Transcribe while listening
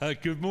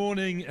Good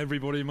morning,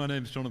 everybody. My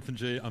name's Jonathan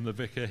G. I'm the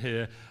vicar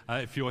here.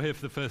 If you're here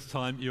for the first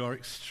time, you are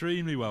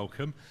extremely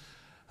welcome.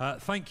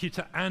 Thank you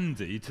to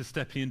Andy for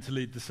stepping in to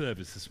lead the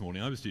service this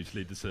morning. I was due to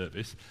lead the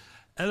service.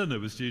 Eleanor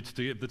was due to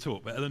give the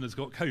talk, but Eleanor's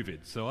got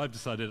COVID, so I've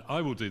decided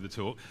I will do the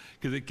talk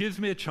because it gives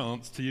me a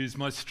chance to use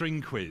my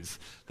string quiz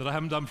that I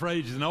haven't done for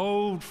ages, an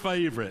old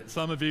favourite.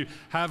 Some of you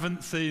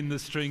haven't seen the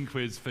string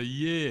quiz for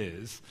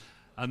years,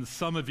 and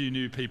some of you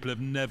new people have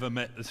never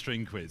met the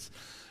string quiz.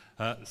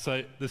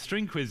 So the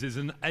string quiz is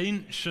an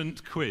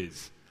ancient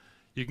quiz.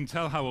 You can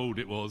tell how old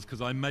it was because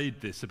I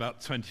made this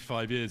about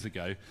 25 years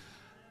ago.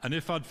 And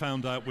if I'd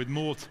found out with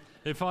more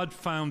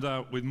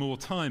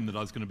time that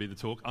I was going to be the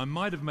talk, I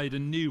might have made a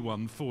new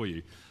one for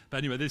you. But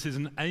anyway, this is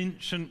an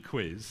ancient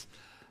quiz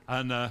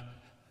and a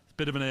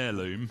bit of an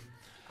heirloom.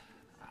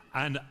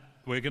 And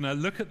we're going to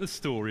look at the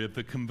story of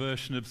the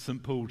conversion of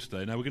St. Paul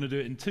today. Now, we're going to do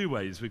it in two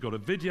ways. We've got a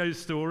video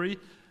story,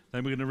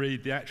 then we're going to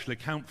read the actual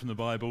account from the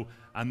Bible,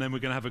 and then we're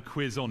going to have a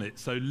quiz on it.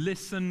 So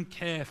listen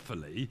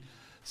carefully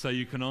so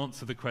you can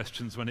answer the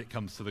questions when it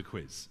comes to the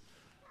quiz.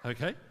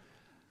 Okay?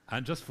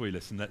 And just before you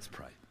listen, let's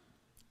pray.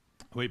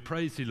 We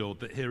praise you,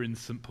 Lord, that here in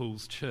St.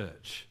 Paul's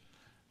church,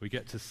 we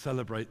get to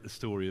celebrate the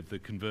story of the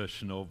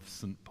conversion of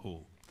St.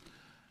 Paul.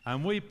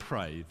 And we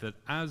pray that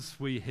as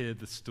we hear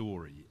the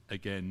story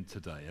again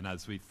today, and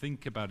as we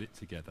think about it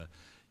together,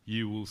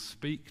 you will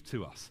speak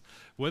to us.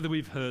 Whether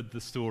we've heard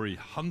the story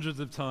hundreds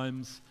of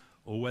times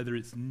or whether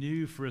it's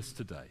new for us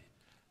today,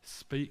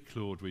 speak,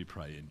 Lord, we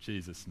pray, in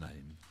Jesus'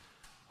 name.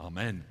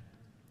 Amen.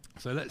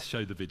 So let's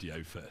show the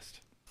video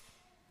first.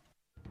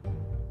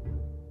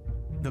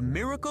 The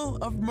miracle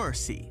of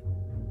mercy.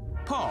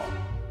 Paul.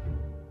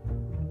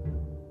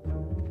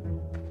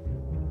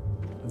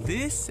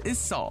 This is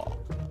Saul.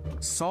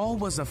 Saul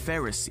was a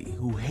Pharisee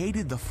who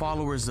hated the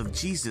followers of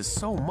Jesus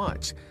so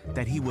much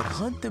that he would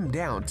hunt them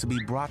down to be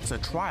brought to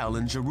trial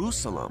in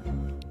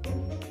Jerusalem.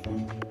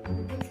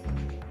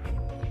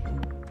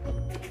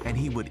 And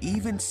he would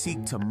even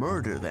seek to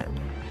murder them.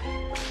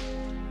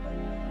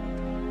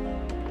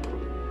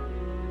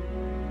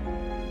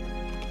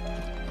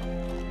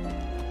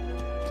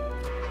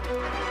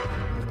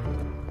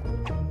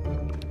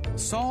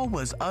 Saul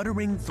was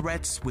uttering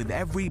threats with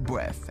every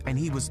breath, and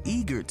he was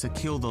eager to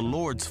kill the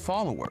Lord's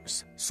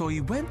followers. So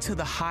he went to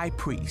the high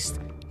priest.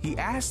 He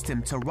asked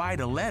him to write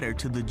a letter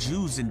to the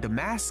Jews in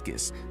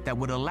Damascus that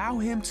would allow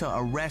him to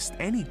arrest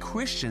any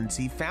Christians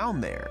he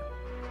found there.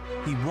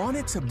 He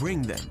wanted to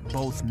bring them,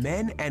 both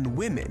men and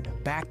women,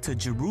 back to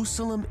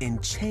Jerusalem in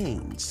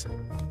chains.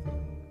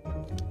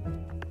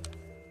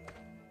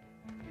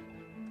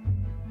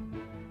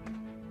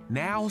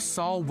 Now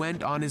Saul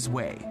went on his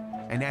way.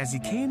 And as he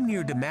came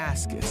near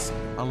Damascus,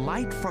 a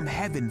light from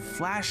heaven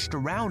flashed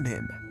around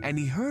him, and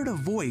he heard a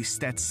voice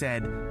that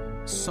said,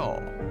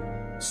 "Saul,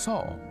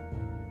 Saul,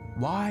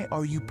 why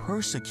are you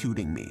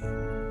persecuting me?"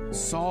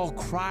 Saul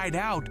cried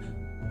out,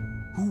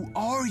 "Who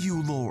are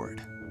you, Lord?"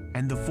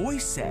 And the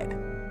voice said,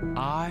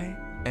 "I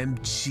am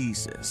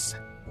Jesus.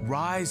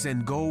 Rise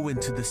and go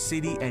into the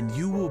city, and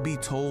you will be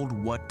told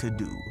what to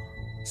do."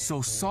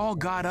 So Saul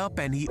got up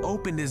and he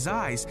opened his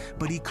eyes,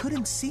 but he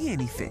couldn't see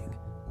anything.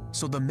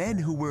 So the men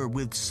who were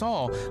with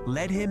Saul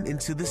led him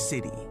into the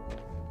city.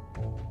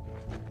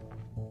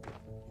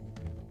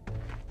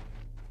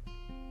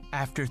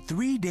 After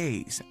 3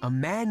 days, a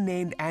man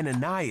named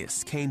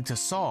Ananias came to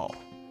Saul.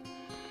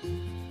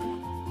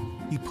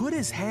 He put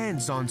his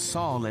hands on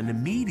Saul, and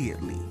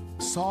immediately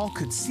Saul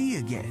could see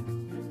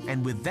again.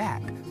 And with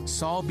that,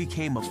 Saul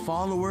became a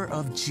follower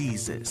of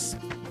Jesus.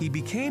 He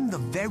became the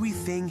very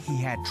thing he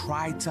had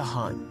tried to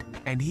hunt.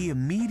 And he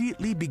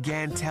immediately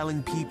began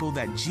telling people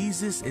that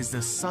Jesus is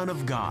the Son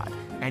of God,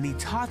 and he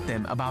taught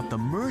them about the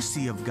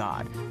mercy of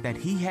God that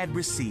he had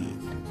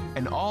received.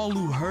 And all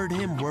who heard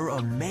him were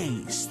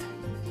amazed.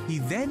 He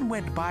then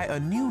went by a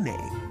new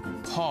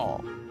name,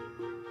 Paul,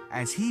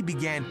 as he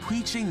began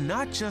preaching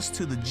not just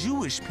to the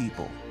Jewish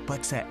people,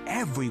 but to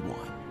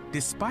everyone.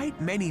 Despite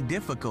many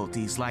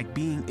difficulties like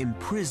being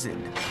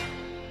imprisoned,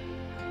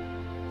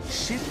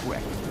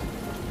 shipwrecked,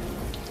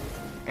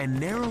 and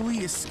narrowly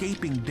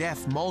escaping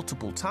death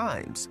multiple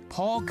times,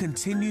 Paul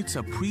continued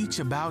to preach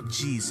about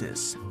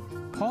Jesus.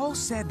 Paul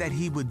said that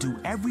he would do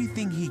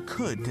everything he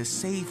could to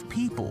save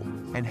people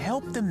and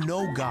help them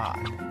know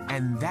God.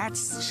 And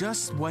that's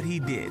just what he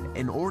did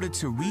in order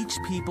to reach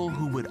people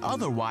who would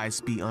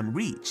otherwise be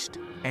unreached.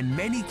 And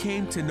many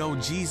came to know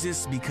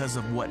Jesus because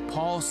of what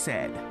Paul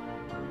said.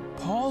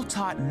 Paul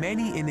taught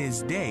many in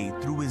his day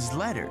through his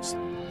letters,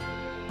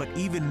 but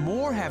even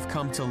more have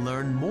come to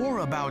learn more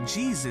about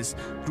Jesus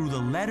through the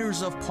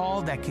letters of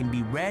Paul that can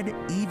be read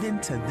even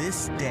to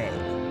this day.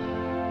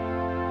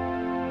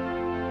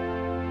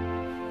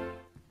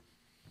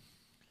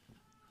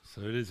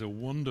 So it is a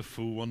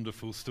wonderful,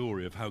 wonderful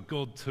story of how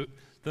God took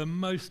the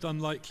most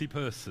unlikely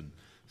person,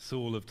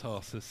 Saul of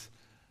Tarsus,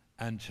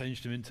 and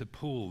changed him into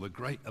Paul, the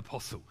great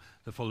apostle,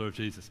 the follower of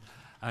Jesus.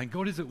 And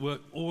God is at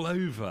work all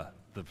over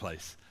the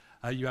place.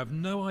 You have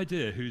no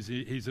idea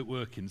he's at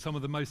work in. Some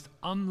of the most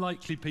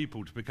unlikely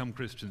people to become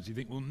Christians, you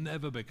think will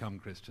never become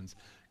Christians,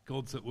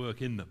 God's at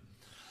work in them.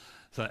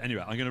 So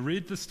anyway, I'm going to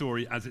read the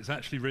story as it's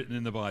actually written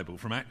in the Bible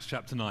from Acts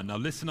chapter 9. Now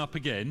listen up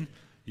again.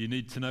 You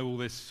need to know all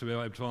this to be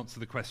able to answer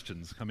the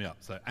questions coming up.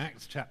 So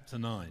Acts chapter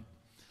 9.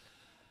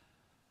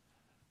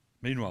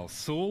 Meanwhile,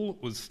 Saul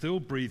was still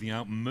breathing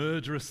out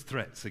murderous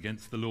threats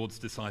against the Lord's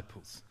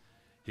disciples.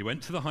 He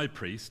went to the high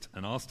priest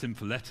and asked him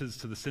for letters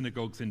to the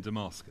synagogues in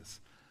Damascus,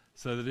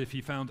 so that if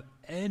he found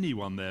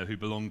anyone there who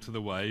belonged to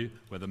the way,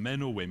 whether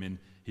men or women,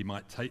 he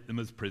might take them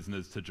as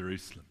prisoners to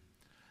Jerusalem.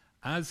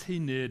 As he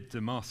neared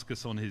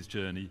Damascus on his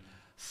journey,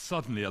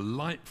 suddenly a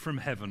light from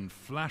heaven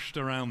flashed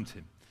around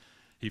him.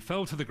 He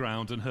fell to the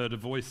ground and heard a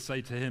voice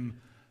say to him,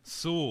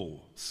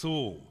 "Saul,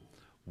 Saul,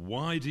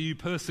 why do you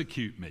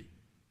persecute me?"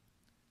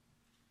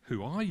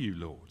 "Who are you,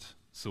 Lord?"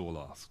 Saul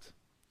asked.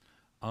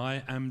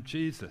 "I am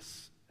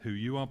Jesus, who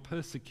you are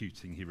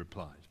persecuting," he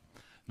replied.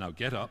 "Now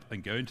get up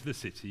and go into the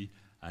city,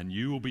 and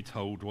you will be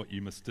told what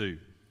you must do."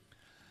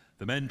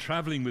 The men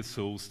traveling with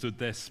Saul stood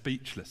there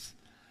speechless.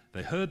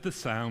 They heard the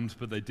sound,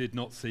 but they did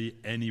not see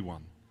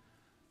anyone.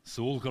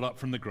 Saul got up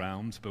from the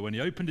ground, but when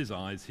he opened his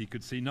eyes, he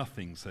could see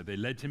nothing, so they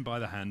led him by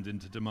the hand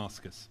into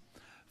Damascus.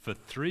 For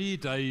 3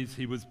 days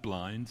he was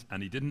blind,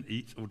 and he didn't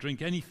eat or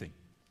drink anything.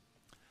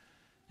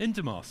 In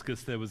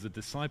Damascus there was a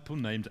disciple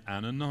named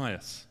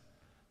Ananias.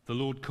 The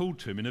Lord called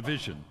to him in a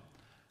vision,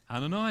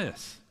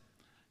 "Ananias."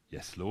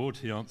 "Yes, Lord,"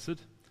 he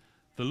answered.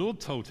 The Lord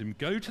told him,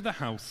 "Go to the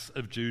house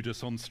of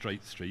Judas on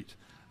Straight Street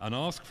and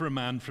ask for a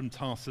man from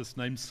Tarsus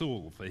named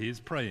Saul, for he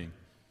is praying.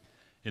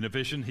 In a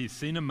vision he's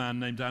seen a man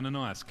named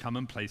Ananias come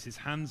and place his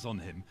hands on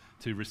him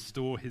to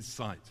restore his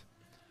sight."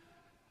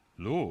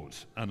 "Lord,"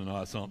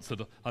 Ananias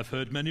answered, "I've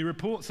heard many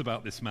reports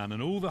about this man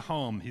and all the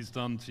harm he's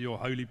done to your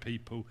holy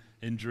people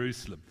in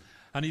Jerusalem.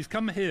 And he's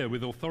come here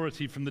with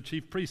authority from the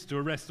chief priest to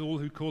arrest all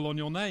who call on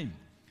your name."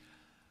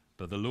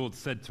 But the Lord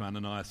said to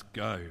Ananias,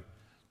 "Go.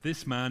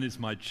 This man is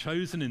my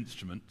chosen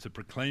instrument to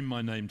proclaim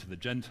my name to the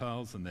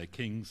Gentiles and their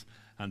kings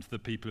and to the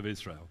people of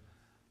Israel.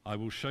 I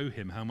will show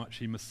him how much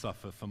he must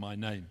suffer for my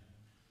name."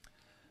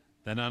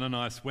 Then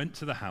Ananias went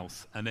to the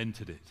house and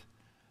entered it.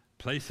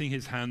 Placing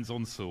his hands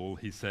on Saul,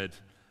 he said,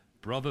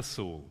 "Brother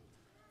Saul,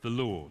 the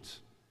Lord,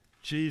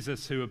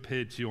 Jesus, who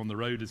appeared to you on the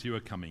road as you were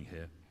coming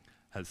here,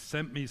 has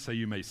sent me so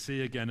you may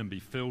see again and be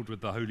filled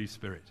with the Holy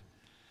Spirit."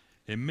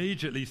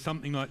 Immediately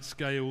something like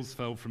scales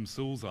fell from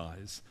Saul's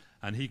eyes,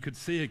 and he could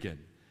see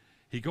again.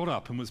 He got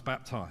up and was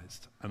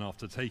baptized, and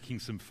after taking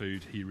some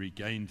food, he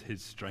regained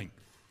his strength.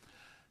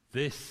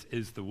 This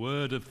is the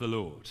word of the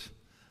Lord.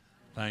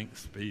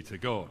 Thanks be to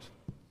God.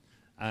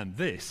 And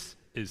this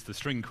is the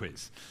string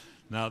quiz.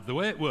 Now, the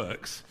way it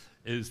works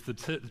is the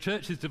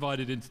church is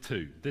divided into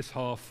two, this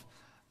half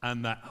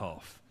and that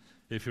half.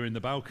 If you're in the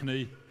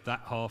balcony,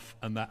 that half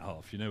and that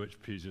half. You know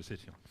which pews you're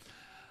sitting on.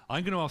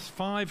 I'm going to ask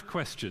 5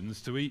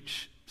 questions to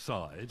each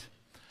side,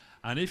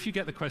 and if you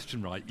get the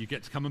question right, you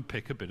get to come and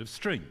pick a bit of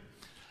string.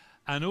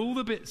 And all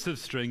the bits of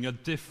string are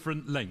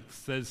different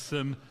lengths. There's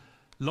some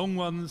long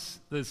ones,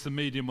 there's some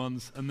medium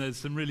ones, and there's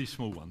some really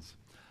small ones.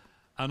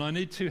 And I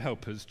need 2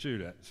 helpers.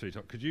 Juliet,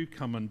 sweetheart, could you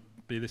come and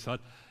be this side?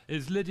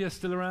 Is Lydia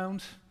still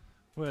around?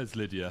 Where's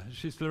Lydia? Is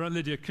she still around?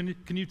 Lydia, can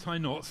you tie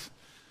knots?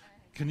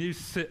 Can you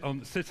sit on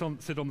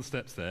the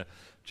steps there?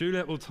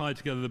 Juliet will tie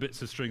together the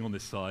bits of string on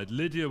this side.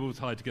 Lydia will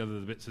tie together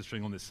the bits of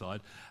string on this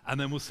side, and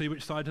then we'll see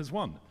which side has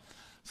won.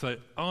 So,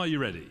 are you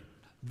ready?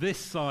 This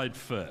side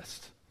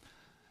first.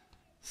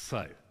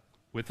 So,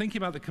 we're thinking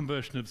about the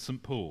conversion of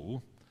St.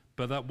 Paul,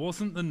 but that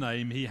wasn't the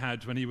name he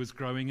had when he was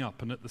growing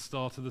up and at the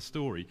start of the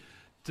story.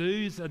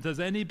 Does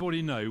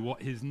anybody know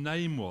what his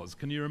name was?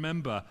 Can you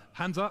remember?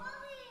 Hands up.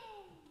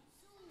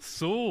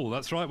 Saul,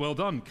 that's right, well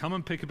done. Come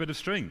and pick a bit of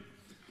string.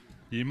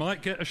 You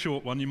might get a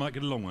short one, you might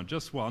get a long one.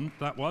 Just one,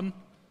 that one.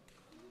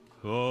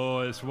 Oh,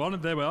 it's one,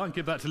 there we are.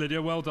 Give that to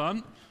Lydia, well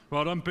done.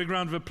 Well done, big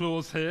round of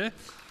applause here.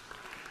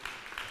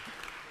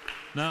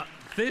 Now,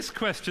 this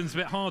question's a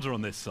bit harder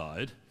on this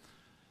side.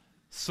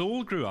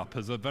 Saul grew up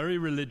as a very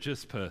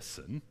religious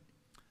person.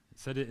 I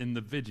said it in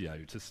the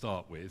video to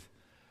start with.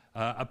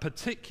 A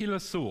particular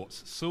sort.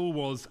 Saul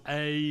was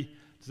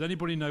does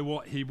anybody know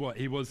what he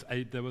was?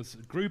 There was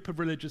a group of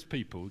religious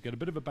people who get a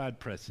bit of a bad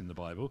press in the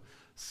Bible.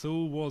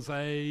 Saul was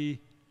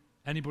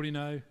anybody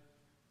know?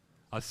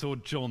 I saw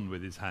John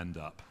with his hand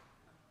up.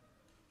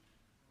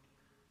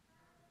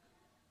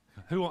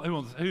 Who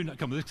wants,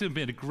 come on, this is going to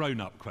be a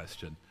grown-up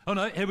question. Oh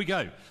no, here we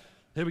go.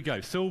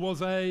 Saul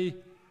was a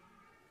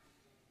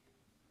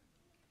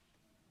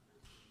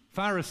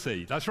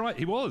Pharisee. That's right,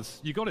 he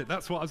was. You got it.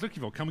 That's what I was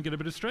looking for. Come and get a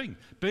bit of string.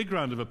 Big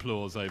round of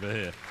applause over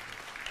here.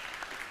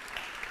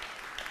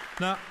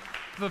 Now,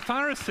 the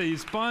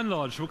Pharisees, by and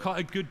large, were quite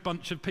a good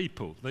bunch of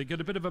people. They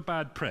get a bit of a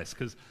bad press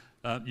because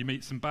you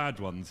meet some bad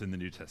ones in the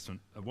New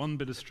Testament. One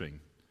bit of string.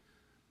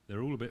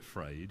 They're all a bit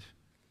frayed.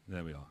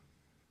 There we are.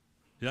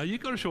 Yeah, you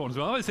got a short one as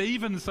well. Oh, it's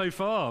even so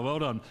far. Well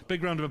done.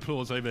 Big round of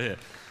applause over here.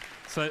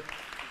 So,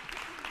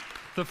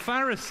 the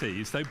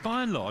Pharisees, though,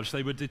 by and large,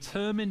 they were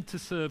determined to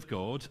serve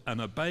God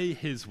and obey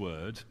his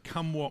word,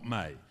 come what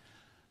may.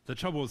 The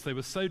trouble was they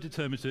were so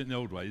determined to do it in the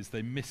old ways,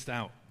 they missed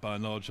out, by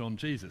and large, on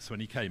Jesus when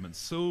he came. And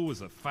Saul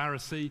was a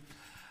Pharisee,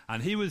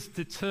 And he was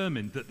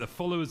determined that the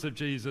followers of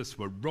Jesus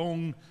were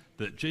wrong,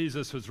 that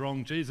Jesus was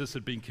wrong. Jesus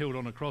had been killed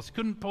on a cross. He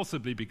couldn't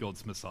possibly be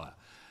God's Messiah.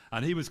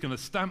 And he was going to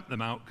stamp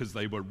them out because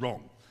they were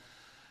wrong.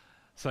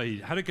 So he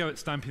had a go at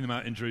stamping them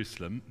out in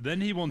Jerusalem.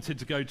 Then he wanted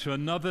to go to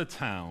another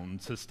town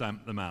to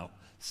stamp them out.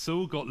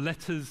 Saul got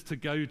letters to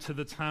go to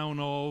the town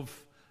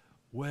of,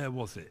 where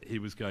was it he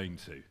was going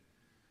to?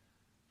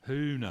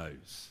 Who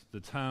knows? The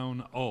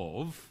town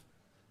of,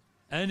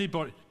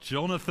 anybody?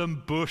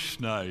 Jonathan Bush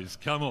knows.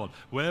 Come on.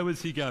 Where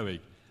was he going?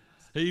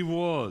 He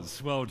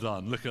was. Well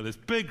done. Look at this.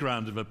 Big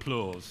round of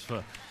applause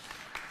for...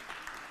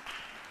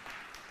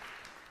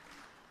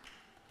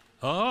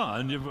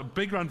 and a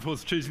big round of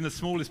applause for choosing the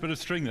smallest bit of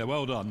string there.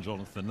 Well done,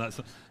 Jonathan.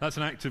 That's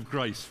an act of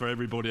grace for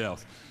everybody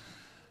else.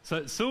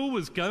 So Saul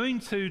was going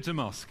to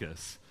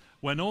Damascus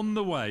when on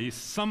the way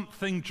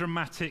something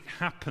dramatic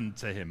happened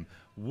to him.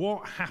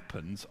 What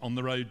happened on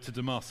the road to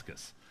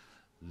Damascus?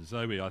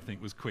 Zoe, I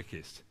think, was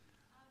quickest.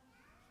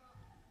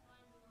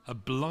 A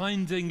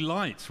blinding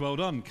light. Well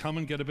done. Come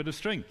and get a bit of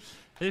string.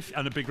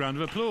 And a big round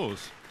of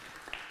applause.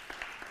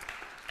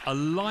 A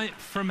light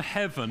from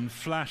heaven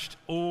flashed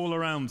all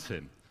around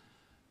him.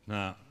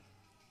 Now,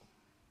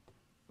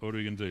 what are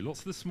we going to do? Lots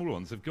of the small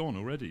ones have gone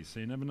already, so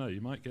you never know.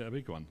 You might get a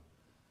big one.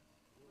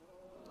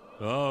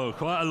 Oh,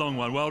 quite a long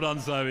one. Well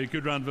done, Zoe.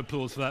 Good round of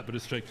applause for that bit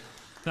of string.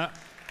 Now,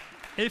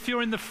 if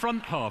you're in the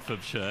front half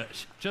of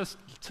church, just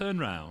turn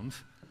round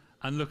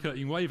and look at,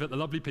 you can wave at the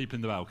lovely people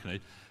in the balcony,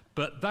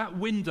 but that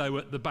window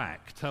at the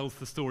back tells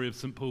the story of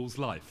St. Paul's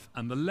life.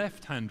 And the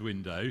left-hand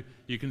window,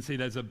 you can see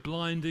there's a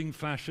blinding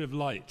flash of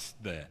light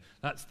there.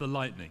 That's the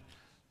lightning.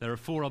 There are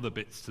 4 other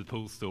bits to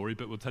Paul's story,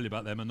 but we'll tell you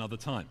about them another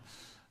time.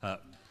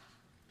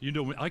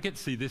 I get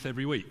to see this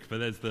every week, but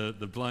there's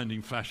the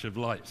blinding flash of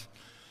light.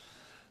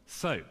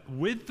 So,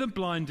 with the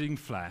blinding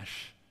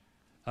flash,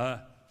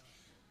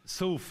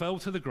 Saul fell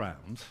to the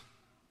ground,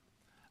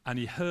 and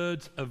he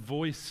heard a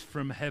voice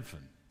from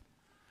heaven.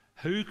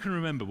 Who can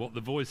remember what the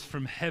voice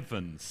from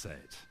heaven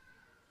said?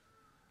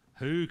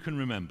 Who can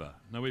remember?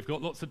 Now, we've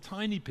got lots of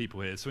tiny people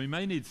here, so we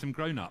may need some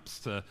grown-ups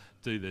to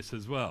do this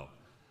as well.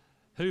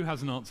 Who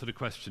hasn't answered a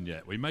question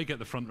yet? We may get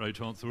the front row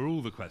to answer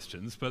all the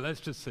questions, but let's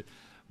just see.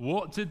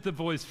 What did the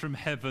voice from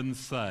heaven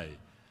say?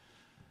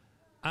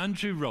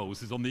 Andrew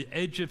Rolls is on the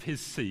edge of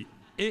his seat,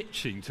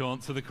 itching to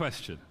answer the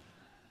question.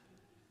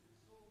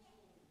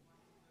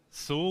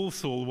 Saul,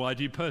 Saul, why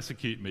do you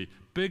persecute me?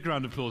 Big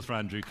round of applause for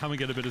Andrew. Come and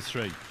get a bit of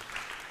string.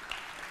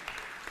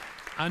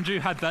 Andrew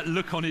had that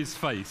look on his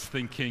face,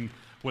 thinking,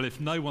 well, if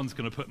no one's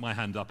going to put my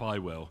hand up, I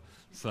will.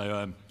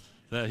 So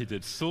there he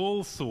did.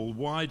 Saul, Saul,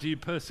 why do you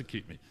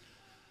persecute me?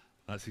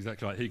 That's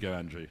exactly right. Here you go,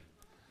 Andrew.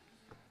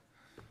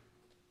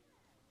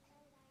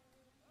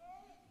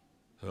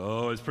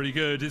 Oh, it's pretty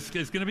good. It's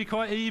going to be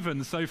quite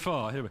even so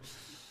far. Here we go.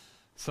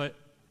 So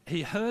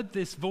he heard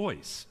this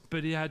voice,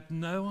 but he had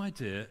no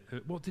idea.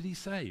 What did he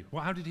say?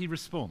 How did he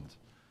respond?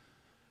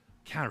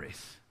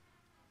 Charis.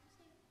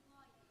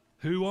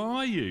 Who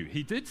are you?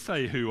 He did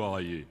say, who are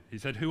you? He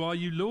said, who are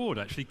you, Lord?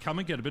 Actually, come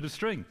and get a bit of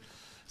string.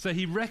 So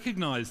he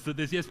recognized that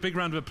yes, big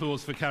round of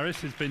applause for Charis.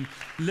 He's been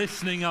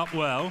listening up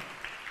well.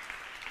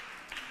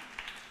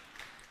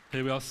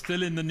 Here we are,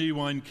 still in the New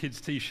Wine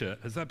Kids t-shirt.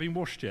 Has that been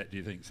washed yet, do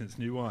you think, since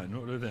New Wine?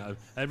 What do you think?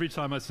 Every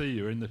time I see you,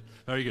 you're in the...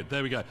 Very good,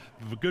 there we go.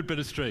 A good bit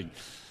of string.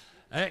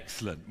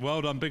 Excellent.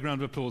 Well done, big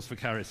round of applause for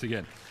Charis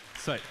again.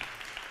 So,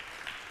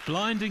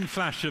 blinding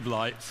flash of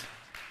light.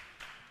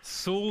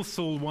 Saul,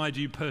 Saul, why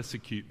do you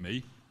persecute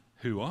me?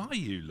 Who are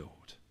you,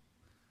 Lord?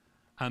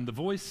 And the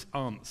voice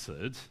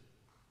answered...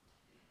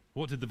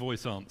 What did the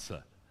voice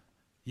answer?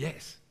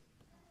 Yes.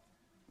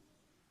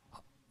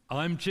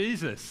 I'm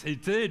Jesus. He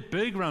did.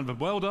 Big round of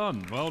well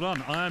done. Well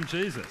done. I am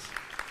Jesus.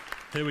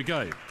 Here we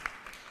go.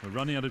 We're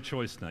running out of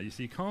choice now. You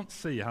see, you can't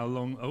see how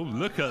long... Oh,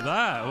 look at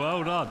that.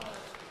 Well done.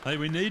 Hey,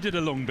 we needed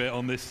a long bit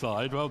on this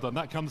side. Well done.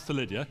 That comes to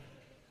Lydia.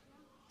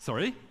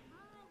 Sorry?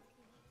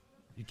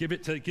 You give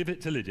it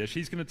to Lydia.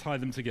 She's going to tie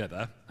them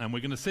together, and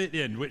we're going to see at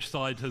the end which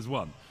side has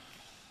won.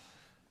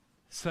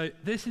 So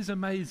this is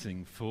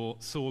amazing for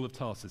Saul of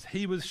Tarsus.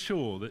 He was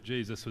sure that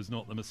Jesus was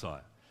not the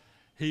Messiah.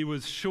 He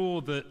was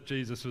sure that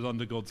Jesus was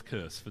under God's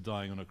curse for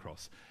dying on a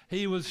cross.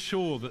 He was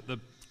sure that the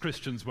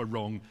Christians were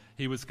wrong.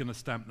 He was going to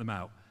stamp them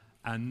out.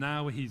 And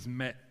now he's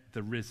met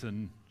the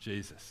risen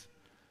Jesus.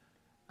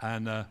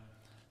 And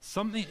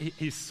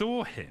he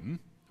saw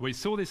him. Well, he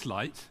saw this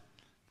light.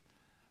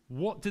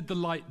 What did the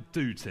light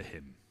do to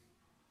him?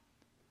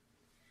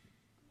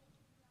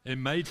 It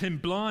made him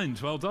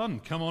blind. Well done.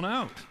 Come on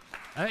out.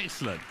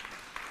 Excellent.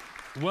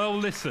 Well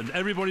listened.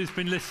 Everybody's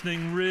been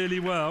listening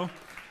really well.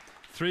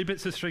 3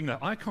 bits of string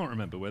left. I can't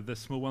remember whether there's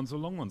small ones or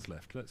long ones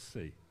left. Let's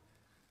see.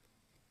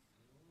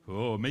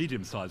 Oh,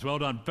 medium size. Well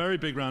done. Very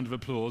big round of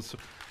applause.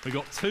 We've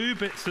got 2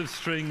 bits of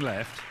string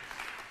left.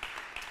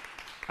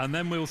 And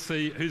then we'll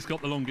see who's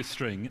got the longest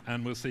string,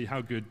 and we'll see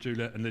how good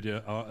Juliet and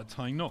Lydia are at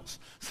tying knots.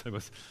 So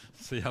we'll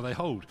see how they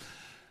hold.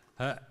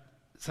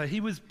 So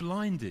he was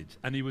blinded,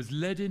 and he was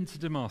led into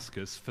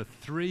Damascus for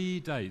 3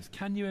 days.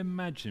 Can you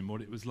imagine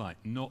what it was like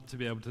not to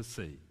be able to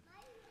see?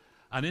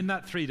 And in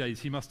that 3 days,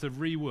 he must have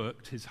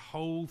reworked his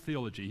whole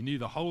theology. He knew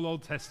the whole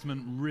Old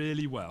Testament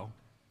really well.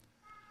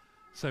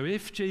 So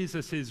if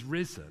Jesus is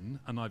risen,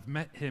 and I've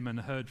met him and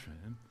heard from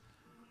him,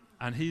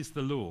 and he's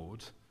the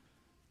Lord,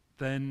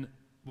 then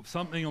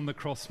something on the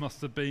cross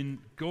must have been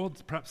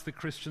God. Perhaps the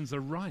Christians are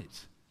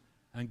right,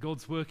 and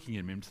God's working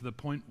in him to the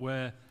point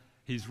where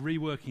he's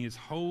reworking his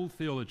whole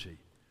theology.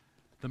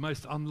 The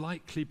most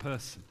unlikely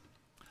person.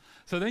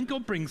 So then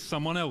God brings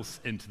someone else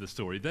into the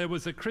story. There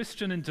was a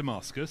Christian in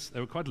Damascus.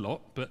 There were quite a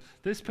lot, but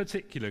this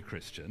particular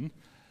Christian,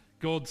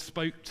 God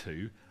spoke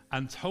to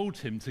and told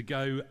him to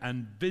go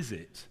and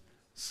visit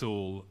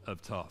Saul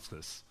of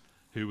Tarsus,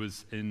 who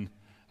was in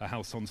a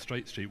house on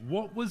Straight Street.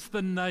 What was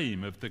the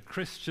name of the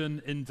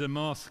Christian in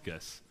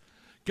Damascus?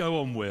 Go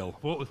on, Will.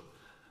 What was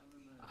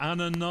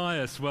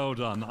Ananias? Well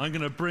done. I'm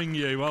going to bring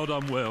you. Well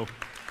done, Will.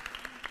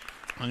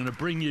 I'm going to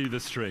bring you the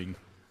string.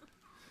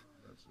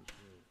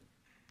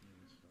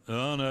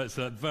 Oh, no, it's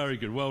very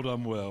good. Well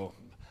done, Will.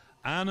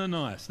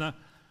 Ananias. Now,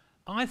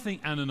 I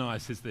think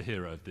Ananias is the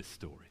hero of this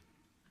story.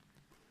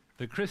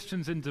 The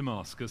Christians in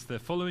Damascus, they're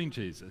following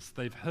Jesus.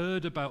 They've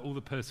heard about all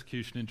the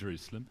persecution in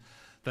Jerusalem.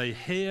 They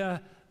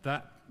hear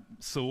that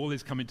Saul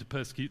is coming to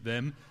persecute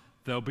them.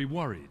 They'll be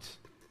worried.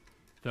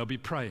 They'll be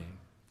praying.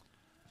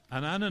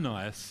 And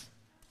Ananias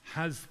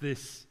has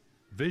this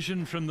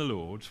vision from the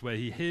Lord where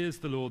he hears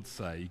the Lord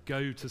say,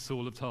 go to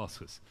Saul of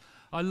Tarsus.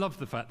 I love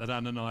the fact that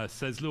Ananias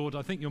says, Lord,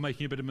 I think you're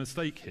making a bit of a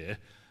mistake here.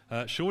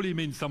 Surely you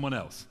mean someone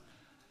else.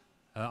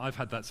 I've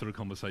had that sort of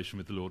conversation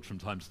with the Lord from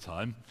time to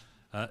time.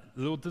 The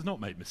Lord does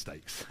not make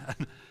mistakes.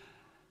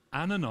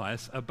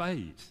 Ananias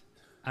obeyed,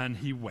 and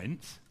he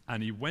went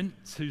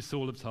to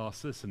Saul of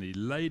Tarsus, and he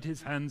laid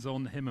his hands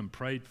on him and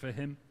prayed for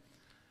him.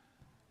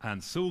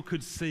 And Saul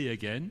could see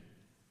again.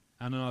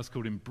 Ananias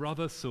called him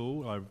Brother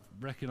Saul. I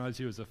recognize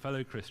you as a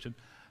fellow Christian.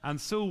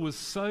 And Saul was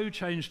so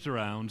changed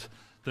around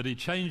that he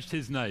changed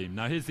his name.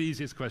 Now, here's the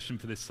easiest question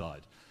for this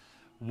side.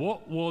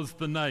 What was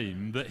the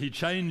name that he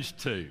changed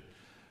to?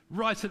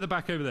 Right at the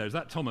back over there. Is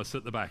that Thomas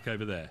at the back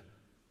over there?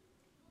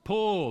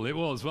 Paul, it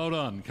was. Well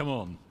done. Come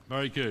on.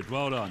 Very good.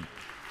 Well done.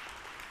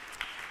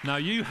 Now,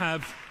 you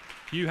have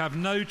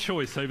no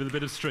choice over the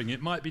bit of string.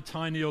 It might be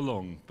tiny or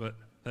long, but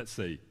let's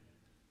see.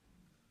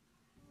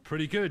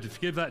 Pretty good. If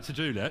you give that to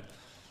Juliet.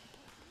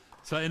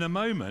 So in a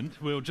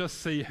moment, we'll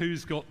just see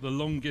who's got the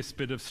longest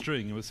bit of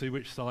string, and we'll see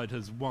which side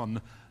has won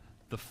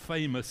the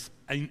famous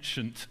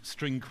ancient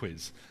string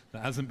quiz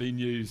that hasn't been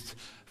used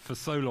for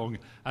so long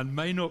and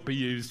may not be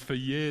used for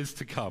years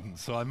to come.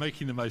 So I'm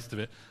making the most of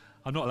it.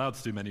 I'm not allowed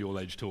to do many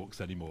all-age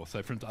talks anymore, so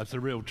it's a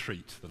real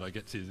treat that I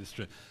get to use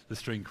the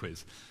string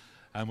quiz.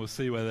 And we'll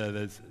see whether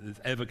there's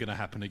ever going to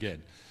happen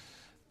again.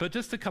 But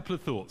just a couple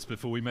of thoughts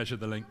before we measure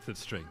the length of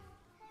string.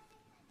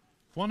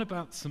 One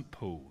about St.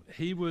 Paul.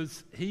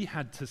 He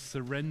had to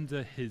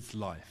surrender his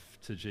life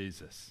to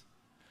Jesus.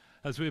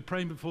 As we were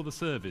praying before the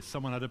service,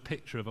 someone had a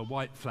picture of a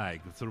white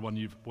flag, the sort of one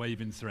you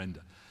wave in surrender.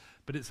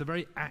 But it's a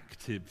very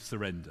active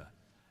surrender.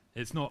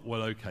 It's not,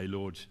 well, okay,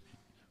 Lord,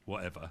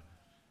 whatever.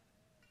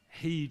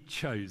 He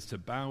chose to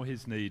bow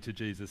his knee to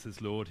Jesus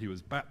as Lord. He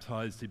was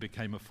baptized. He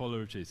became a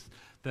follower of Jesus.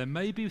 There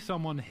may be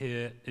someone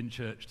here in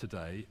church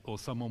today, or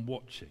someone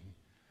watching,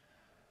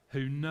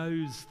 who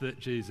knows that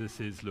Jesus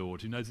is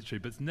Lord, who knows it's true,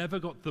 but's never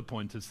got to the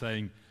point of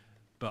saying,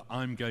 but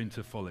I'm going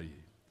to follow you.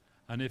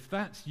 And if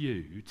that's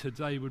you,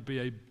 today would be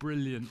a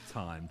brilliant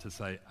time to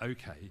say,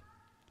 okay,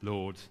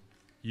 Lord,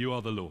 you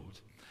are the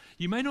Lord.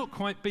 You may not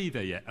quite be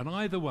there yet, and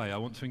either way, I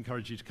want to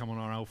encourage you to come on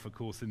our Alpha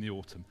course in the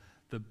autumn.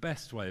 The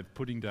best way of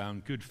putting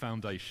down good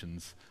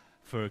foundations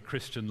for a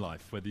Christian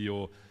life, whether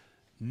you're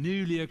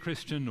newly a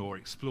Christian or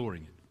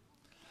exploring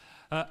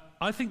it.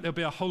 I think there'll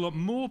be a whole lot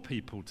more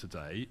people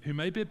today who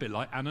may be a bit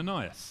like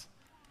Ananias.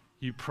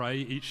 You pray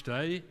each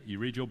day, you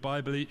read your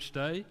Bible each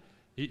day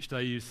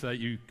you say,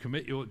 you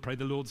pray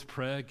the Lord's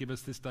Prayer, give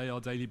us this day our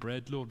daily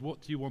bread. Lord,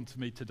 what do you want of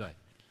me today?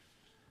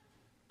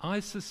 I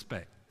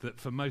suspect that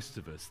for most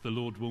of us, the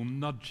Lord will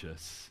nudge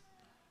us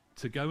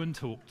to go and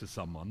talk to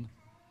someone.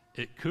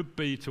 It could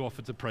be to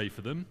offer to pray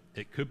for them.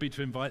 It could be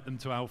to invite them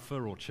to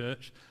Alpha or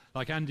church.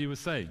 Like Andy was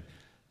saying,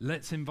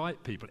 let's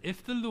invite people.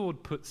 If the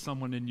Lord puts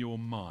someone in your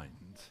mind,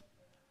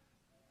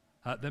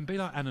 then be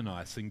like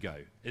Ananias and go.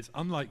 It's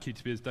unlikely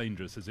to be as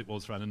dangerous as it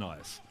was for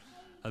Ananias.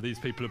 These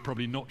people are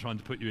probably not trying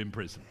to put you in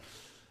prison.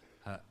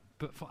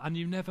 And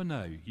you never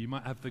know. You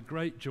might have the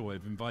great joy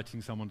of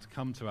inviting someone to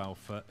come to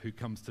Alpha who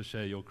comes to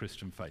share your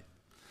Christian faith.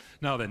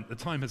 Now then, the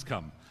time has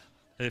come.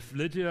 If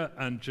Lydia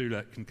and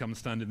Juliet can come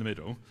stand in the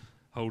middle,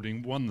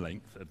 holding one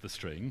length of the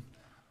string,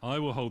 I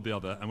will hold the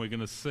other, and we're going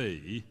to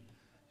see.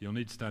 You'll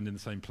need to stand in the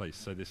same place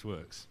so this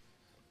works.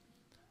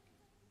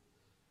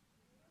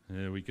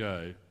 There we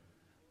go.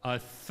 I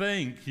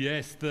think,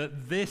 yes,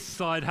 that this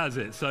side has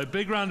it. So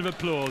big round of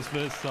applause for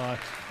this side.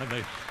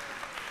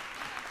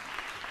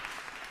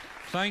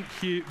 Thank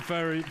you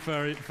very,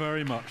 very,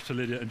 very much to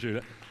Lydia and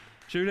Juliet.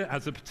 Juliet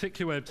has a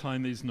particular way of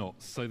tying these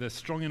knots, so they're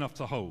strong enough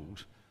to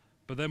hold,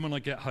 But then when I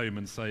get home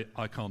and say,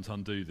 I can't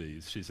undo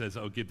these, she says,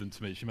 oh, give them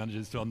to me. She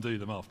manages to undo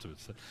them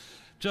afterwards. So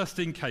just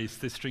in case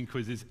this string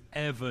quiz is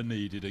ever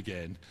needed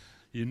again,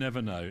 you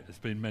never know. It's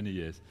been many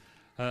years.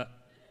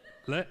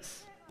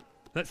 Let's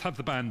have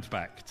the band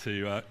back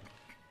to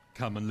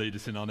come and lead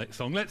us in our next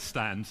song. Let's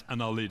stand,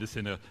 and I'll lead us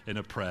in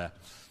a prayer.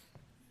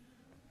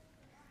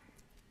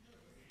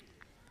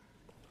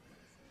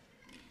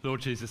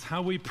 Lord Jesus,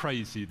 how we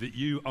praise you that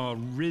you are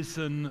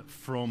risen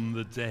from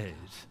the dead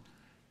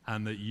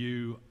and that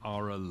you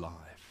are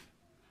alive.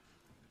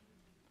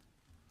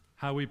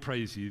 How we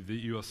praise you that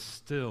you are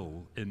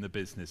still in the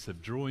business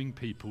of drawing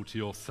people to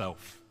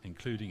yourself,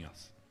 including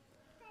us.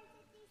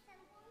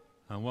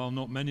 And while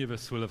not many of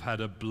us will have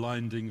had a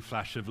blinding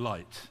flash of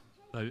light,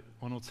 though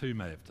one or two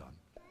may have done,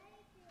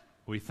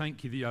 we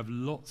thank you that you have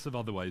lots of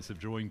other ways of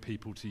drawing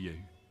people to you,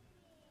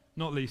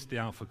 not least the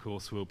Alpha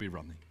course we'll be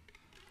running.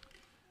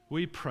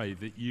 We pray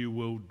that you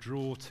will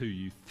draw to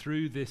you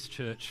through this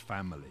church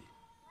family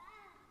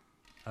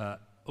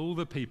all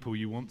the people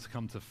you want to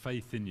come to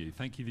faith in you.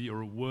 Thank you that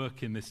you're at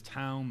work in this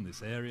town,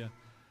 this area.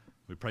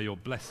 We pray your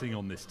blessing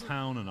on this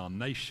town and our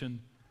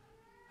nation.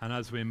 And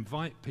as we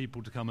invite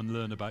people to come and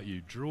learn about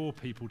you, draw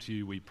people to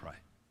you, we pray.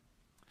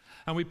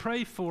 And we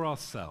pray for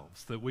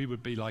ourselves that we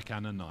would be like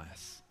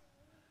Ananias,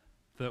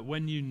 that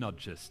when you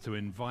nudge us to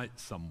invite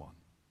someone,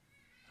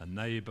 a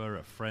neighbor,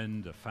 a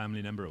friend, a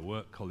family member, a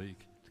work colleague,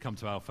 to come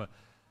to Alpha,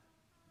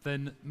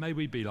 then may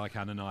we be like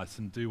Ananias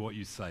and do what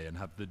you say and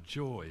have the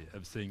joy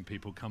of seeing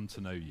people come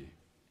to know you.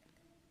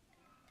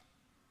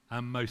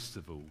 And most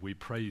of all, we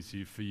praise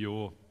you for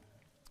your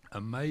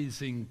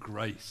amazing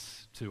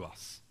grace to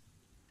us.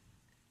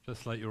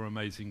 Just like your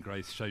amazing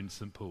grace shown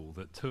St. Paul,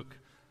 that took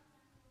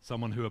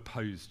someone who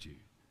opposed you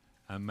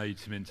and made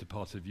him into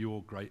part of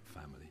your great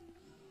family.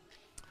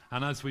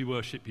 And as we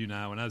worship you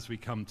now and as we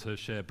come to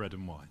share bread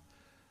and wine,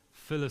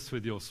 fill us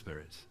with your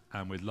Spirit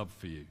and with love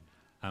for you.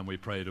 And we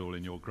pray it all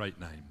in your great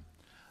name.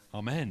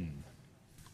 Amen.